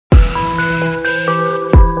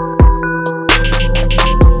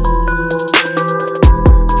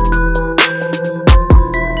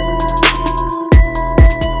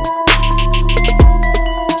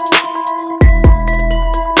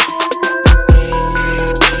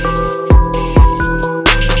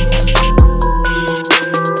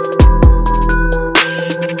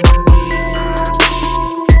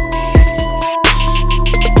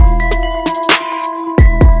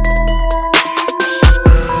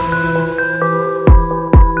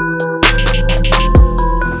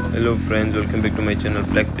Welcome back to my channel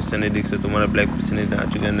black piston addict. से तुम्हारा black piston addict आ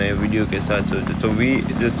चुका है नए वीडियो के साथ। तो we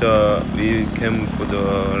came for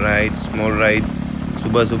the ride, small ride.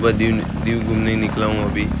 सुबह सुबह दीव घूमने निकला हूँ।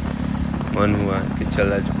 अभी मन हुआ कि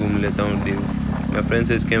चल आज घूम लेता हूँ Diu. My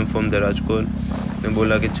friends is came from the Rajkot. मैं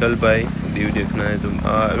बोला कि चल भाई दीव देखना है। तो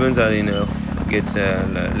everyone are in gets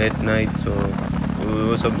late night. सो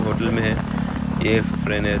वो सब होटल में है। ये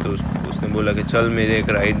फ्रेंड है तो उसने बोला कि चल मेरे एक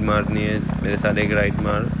राइड मारनी है, मेरे साथ एक राइड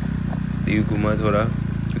मार, दीव घुमा थोड़ा।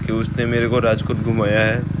 क्योंकि उसने मेरे को राजकोट घुमाया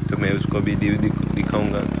है तो मैं उसको भी दीव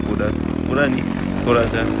दिखाऊंगा। पूरा नहीं, थोड़ा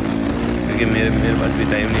सा, क्योंकि मेरे पास भी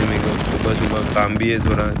टाइम नहीं है। मेरे को सुबह काम भी है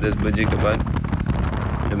थोड़ा 10 बजे के बाद,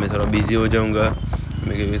 तो मैं थोड़ा बिजी हो जाऊंगा।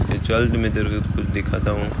 मैं इसके चल तो मैं तेरे को कुछ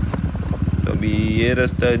दिखाता हूँ। तो अभी ये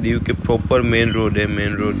रास्ता है दीव के प्रॉपर मेन रोड है।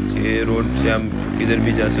 मेन रोड से आप किधर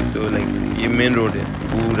भी जा सकते हो। लाइक ये मेन रोड है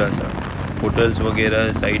पूरा सा। होटल्स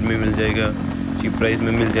वगैरह साइड में मिल जाएगा, चीप प्राइस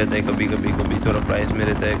में मिल जाता है। कभी थोड़ा प्राइस में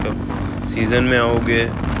रहता है। कब सीज़न में आओगे,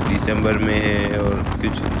 दिसंबर में है और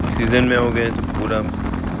कुछ सीज़न में आओगे तो पूरा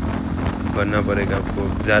भरना पड़ेगा आपको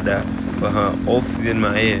ज़्यादा। वहाँ ऑफ सीज़न में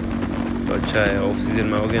आए तो अच्छा है। ऑफ सीज़न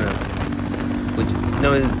में आओगे ना कुछ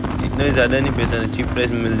इतना ज़्यादा नहीं पैसा नहीं, चीप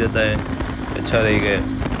प्राइस में मिल जाता है, अच्छा रहेगा।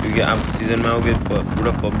 क्योंकि आप सीज़न में आओगे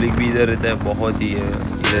पूरा पब्लिक भी इधर रहता है, बहुत ही है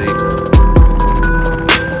इधर ही।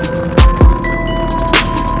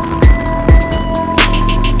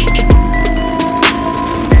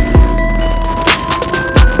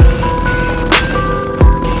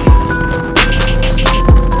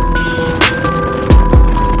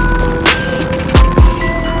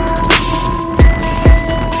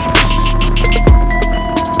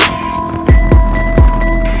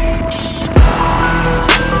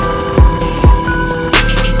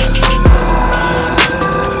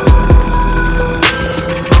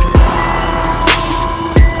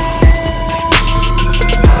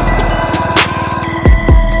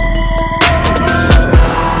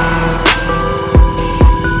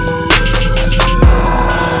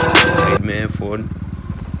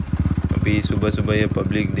 अभी सुबह ये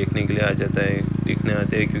पब्लिक देखने के लिए आ जाता है, देखने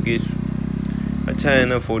आते हैं क्योंकि अच्छा है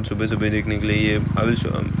ना फोर्ट सुबह देखने के लिए। ये I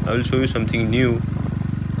will show you something new.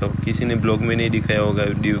 तो किसी ने ब्लॉग में नहीं दिखाया होगा,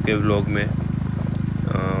 दीव के ब्लॉग में।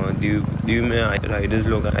 दीव में राइडर्स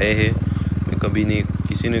लोग आए हैं, मैं कभी नहीं,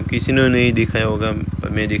 किसी ने नहीं दिखाया होगा, पर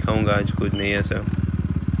मैं दिखाऊंगा आज कुछ नहीं ऐसा।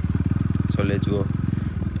 So let's go.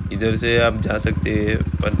 इधर से आप जा सकते हैं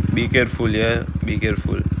पर बी केयरफुल यार, बी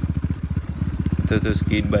केयरफुल। तो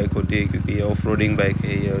स्कीट बाइक होती है क्योंकि ये ऑफ रोडिंग बाइक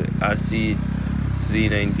है। ये RC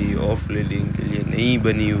 390 ऑफ रोडिंग के लिए नहीं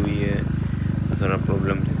बनी हुई है, तो थोड़ा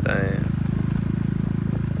प्रॉब्लम रहता है।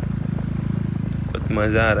 बहुत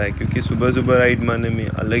मज़ा आ रहा है क्योंकि सुबह राइड मारने में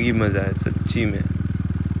अलग ही मज़ा है सच्ची में।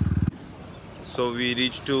 So we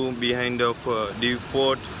reach to behind of Diu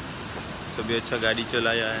fort. तो भी अच्छा गाड़ी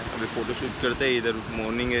चलाया है। अभी फ़ोटोशूट करते हैं। इधर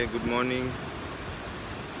मॉर्निंग है, गुड मॉर्निंग,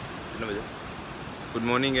 कितना बजे? गुड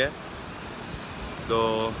मॉर्निंग है, तो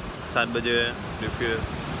 7 बजे है। फिर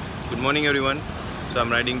good morning everyone. So I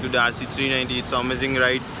am riding to the RC 390। It's amazing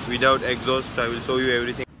ride without exhaust. I will show you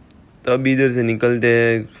everything. तो अभी इधर से निकलते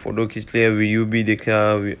हैं, फ़ोटो खींच लिया, व्यू भी देखा।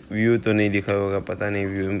 व्यू तो नहीं दिखा होगा, पता नहीं,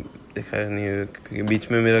 व्यू देखा नहीं होगा क्योंकि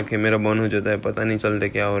बीच में मेरा कैमरा बंद हो जाता है, पता नहीं चलता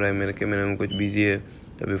क्या हो रहा है। मेरे कैमरा में कुछ बिजी है,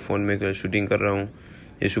 तभी फ़ोन में शूटिंग कर रहा हूँ।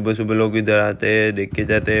 ये सुबह लोग इधर आते हैं, देख के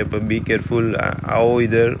जाते हैं, पर बी केयरफुल। आओ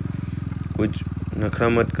इधर, कुछ नखरा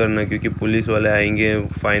मत करना क्योंकि पुलिस वाले आएंगे,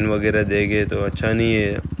 फ़ाइन वगैरह देंगे तो अच्छा नहीं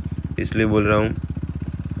है, इसलिए बोल रहा हूँ।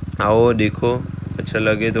 आओ देखो, अच्छा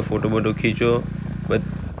लगे तो फ़ोटो खींचो, बट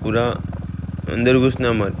पूरा अंदर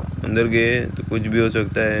घुसना मत। अंदर गए तो कुछ भी हो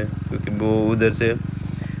सकता है क्योंकि वो उधर से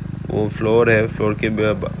वो फ्लोर है, फ्लोर के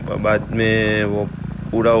बाद में वो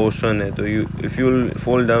पूरा ओशन है। तो if you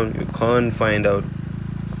fall down you can't find out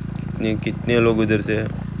कितने लोग उधर से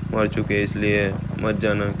मर चुके हैं। इसलिए मत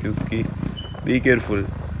जाना, क्योंकि बी केयरफुल।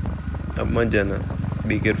 अब मत जाना,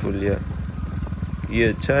 बी केयरफुल यार। ये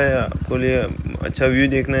अच्छा है, आपको लिए अच्छा व्यू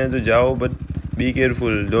देखना है तो जाओ, but be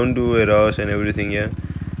careful, don't do a rush and everything यार।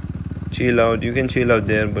 Chill out, you can chill out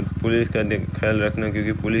there, but police का ख्याल रखना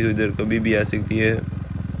क्योंकि पुलिस उधर कभी भी आ सकती है।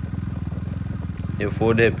 ये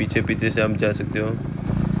फोर्ट है, पीछे से आप जा सकते हो।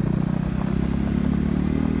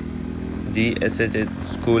 GSH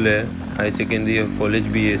स्कूल है, हाई सेकेंडरी और कॉलेज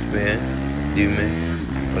भी है इसमें है दीव में।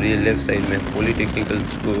 और ये लेफ़्ट साइड में पॉलिटेक्निकल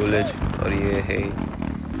कॉलेज, और ये है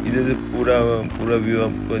इधर से पूरा व्यू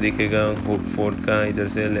आपको दिखेगा फोर्ट का। इधर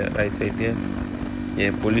से राइट साइड है ये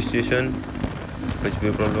पुलिस स्टेशन। कुछ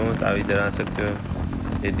भी प्रॉब्लम हो तो आप इधर आ सकते हो।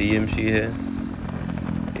 ये DMC है,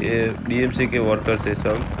 ये DMC के वर्कर्स है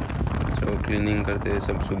सब, क्लीनिंग करते हैं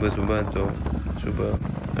सब सुबह। तो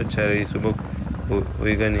सुबह अच्छा रही, सुबह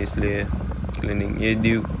होएगा नहीं, इसलिए क्लीनिंग। ये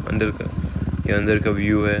ड्यू अंदर का, ये अंदर का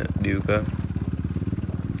व्यू है ड्यू का।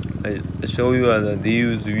 I show you the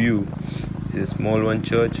Dew's view. It's a small one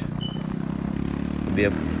church. अभी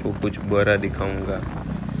आपको कुछ बड़ा दिखाऊंगा।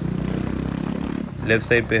 लेफ्ट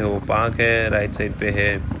साइड पे है वो पार्क है, राइट साइड पे है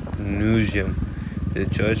म्यूजियम,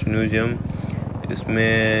 चर्च म्यूजियम।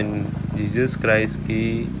 इसमें जीसस क्राइस्ट की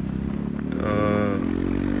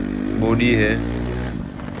बॉडी है,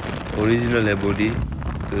 ओरिजिनल है बॉडी।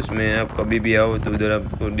 तो उसमें आप कभी भी आओ तो उधर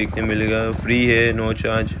आपको देखने मिलेगा, फ्री है, नो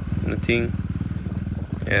चार्ज, नथिंग।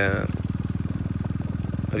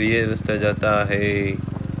 और ये रास्ता जाता है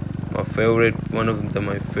my favorite, one of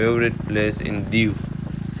my favorite place in Diu.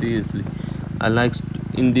 Seriously, I like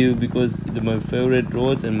in Diu because it's my favorite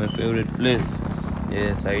roads and my favorite place. ये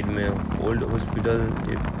साइड में ओल्ड हॉस्पिटल,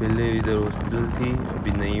 ये पहले इधर हॉस्पिटल थी,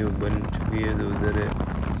 अभी नई बन चुकी है, तो उधर है।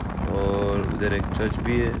 और उधर एक चर्च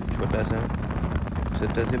भी है, छोटा सा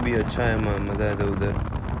से भी अच्छा है, मज़ा आता है उधर।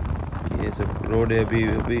 ये सब रोड है,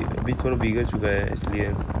 अभी थोड़ा बिगड़ चुका है, इसलिए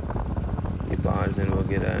ये बाहर से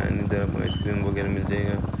वगैरह, इधर आपको आइसक्रीम वगैरह मिल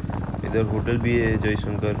जाएगा। इधर होटल भी है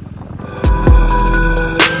जयशंकर।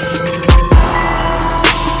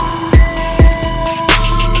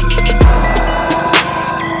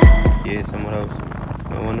 ये summer house,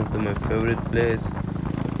 one of the my favourite place.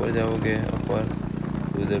 ऊपर जाओगे ऊपर,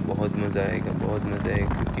 उधर बहुत मज़ा आएगा, बहुत मज़ा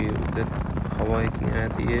आएगा, क्योंकि उधर हवा इतनी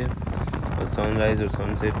आती है और सनराइज़ और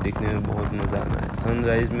सनसेट देखने में बहुत मज़ा आता है।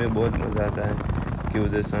 सनराइज़ में बहुत मज़ा आता है कि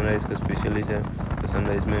उधर सनराइज़ का स्पेशलिस्ट है, तो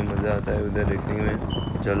सनराइज़ में मज़ा आता है उधर देखने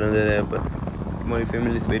में। जलंधर है, पर हमारी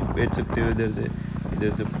फैमिली से बैठ सकते हो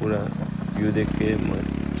इधर से पूरा व्यू देख के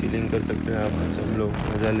मस्त चिलिंग कर सकते हो, आप सब लोग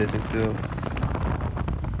मज़ा ले सकते हो।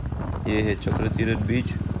 ये है चक्र तीर्थ बीच,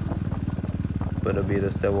 पर अभी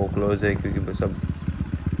रास्ता वो क्लोज है क्योंकि बस अब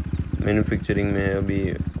मैन्युफैक्चरिंग में है, अभी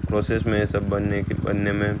प्रोसेस में है सब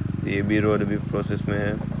बनने में। तो ये भी रोड अभी प्रोसेस में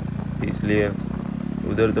है, इसलिए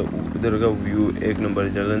उधर का व्यू एक नंबर।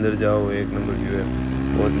 जलंधर जाओ, एक नंबर व्यू है,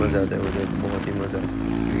 बहुत मज़ा आता है उधर, बहुत ही मज़ा,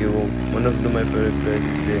 क्योंकि वो one of the my favourite place,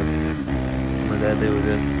 इसलिए मज़ा आता है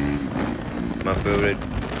उधर। My favourite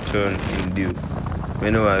turn in Diu.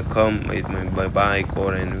 Whenever I come with my bike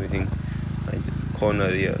or anything, I just corner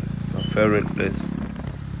here, my favorite place.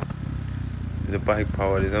 The bike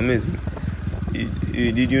power is amazing.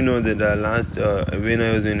 Did you know that when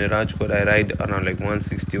I was in Rajkot, I ride around like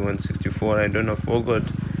 160, 164. I don't know, forgot.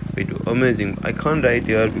 It was amazing. I can't ride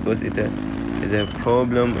here because it is a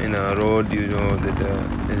problem in a road. You know that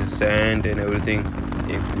there's sand and everything.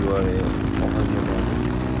 If you are बहुत मजा आता है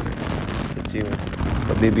सच्ची में।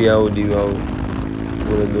 कभी भी आओ due आओ,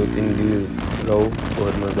 पूरे 2-3 ड्यू रहो,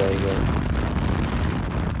 बहुत मज़ा आएगा।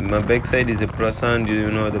 My backside is a Prasant.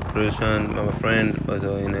 You know the Prasant, my friend was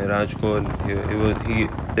in Rajkot.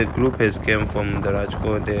 The group has came from the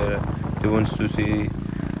Rajkot there. He wants to see.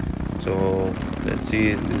 So let's see.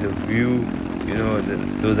 There's a view. You know,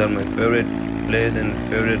 those are my favorite place and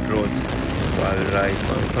favorite roads. So I'll ride.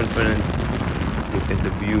 I'm confident. Look at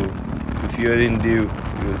the view. If you are in Diu,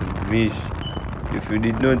 you will miss. If you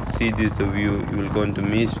did not see this view, you will going to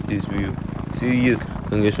miss this view. Serious.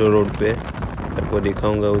 Gangeshwar road पे आपको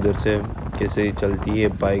दिखाऊंगा उधर से कैसे चलती है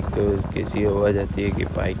bike, कैसी आवाज़ आती है कि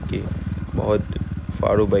बाइक की, बहुत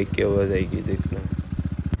फाड़ू बाइक की आवाज़ आएगी, देखना।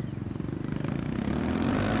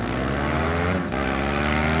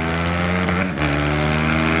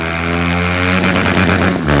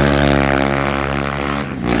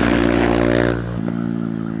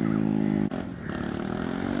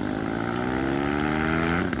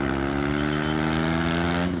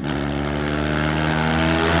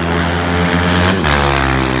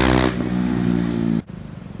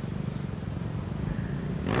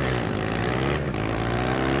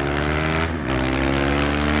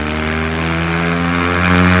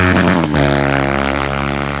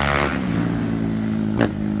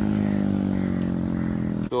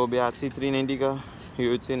 तो अभी RC390 का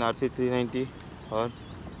यूज इन RC390 और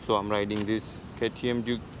सो I am riding this KTM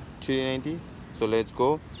Duke 390। So let's go,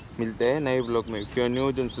 मिलते हैं नए ब्लॉग में। If you are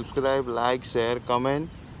new then subscribe, like, share, comment.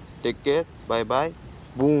 Take care, bye bye,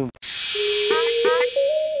 boom.